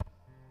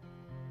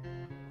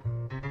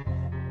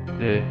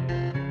Yeah.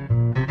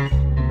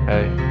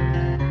 Hey.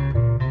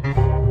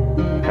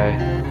 Hey.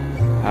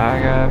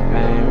 I got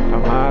pain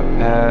from my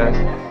past.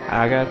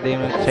 I got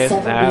demons chasing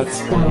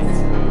after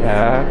me.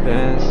 Yeah, I've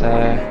been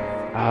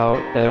sad. I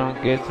hope they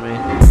don't get to me.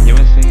 You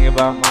been thinking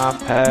about my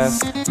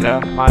past. Get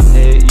off my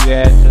dick, you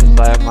act just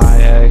like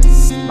my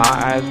ex. My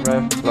eyes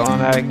red from blowing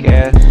that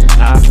gas.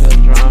 And I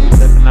feel drunk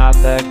slipping out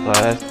that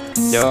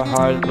glass. Your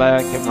heart's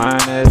black and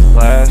mine is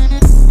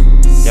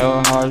glass.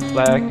 Your heart's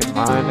black and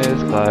mine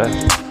is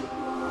glass.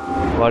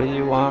 What do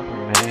you want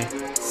from me?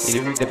 You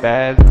do me the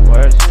bad and the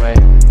worst way.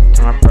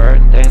 Turn my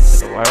birthday into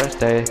the worst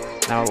day.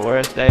 Now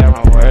worst day on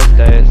my worst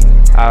days.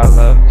 I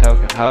love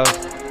token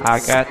hoes. I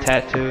got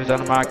tattoos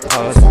on my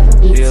clothes.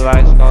 She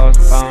likes skulls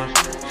and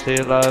bones. She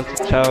loves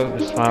to choke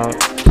and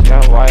smoke. She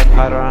got white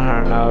powder on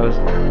her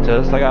nose.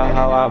 Just like a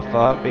hoe I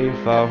fucked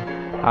before.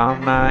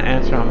 I'm not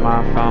answering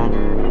my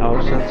phone.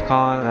 No sense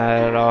calling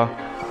at all.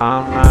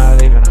 I'm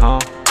not even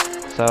home.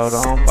 So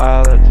don't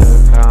bother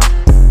to come.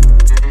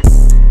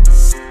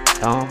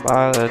 Don't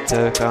bother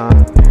to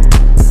come.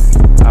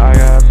 I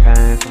got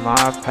pain from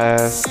my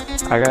past.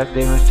 I got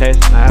demons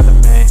chasing after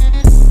me.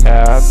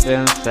 Yeah, I've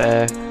been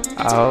sad.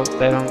 I hope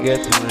they don't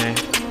get to me.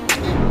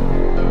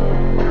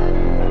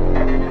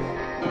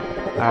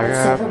 I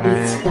got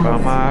pain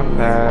from my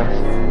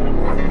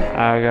past.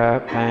 I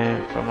got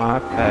pain from my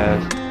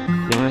past.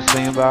 Demons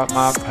sing about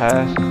my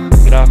past.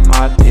 Get off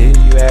my dick,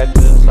 you act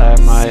just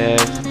like my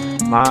ex.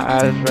 My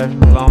eyes red from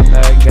blowing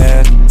that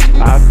gas.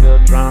 I feel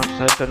drunk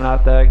slipping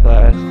out that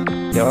glass.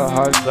 Your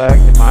heart's black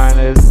and mine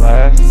is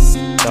glass.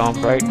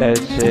 Don't break that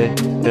shit,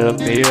 it'll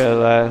be your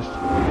last.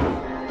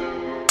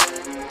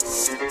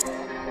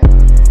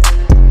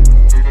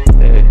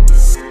 Yeah.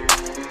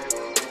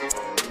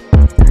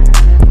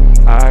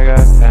 I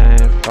got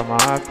pain from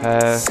my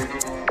past.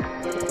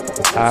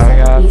 I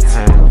got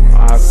pain from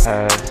my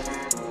past.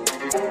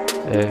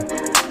 Yeah.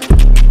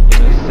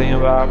 Sing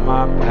about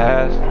my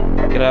past.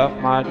 Get off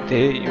my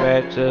dick, you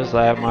act just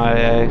like my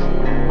ex.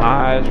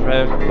 My eyes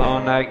red from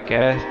blowing that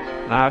gas.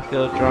 And I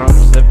feel drunk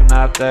slipping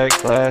out that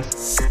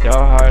glass. Your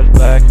heart's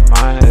black and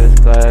mine is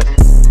glass.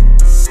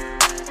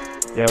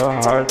 Your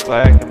heart's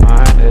black and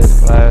mine is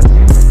glass.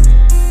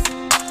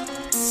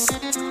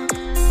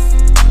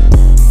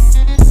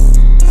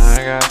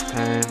 I got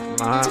pain from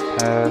my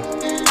past.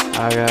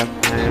 I got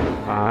pain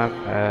from my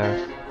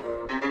past.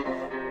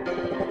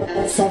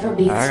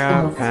 I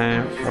got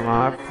pain from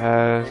my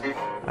past.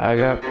 I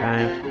got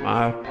pain from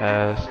my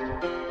past.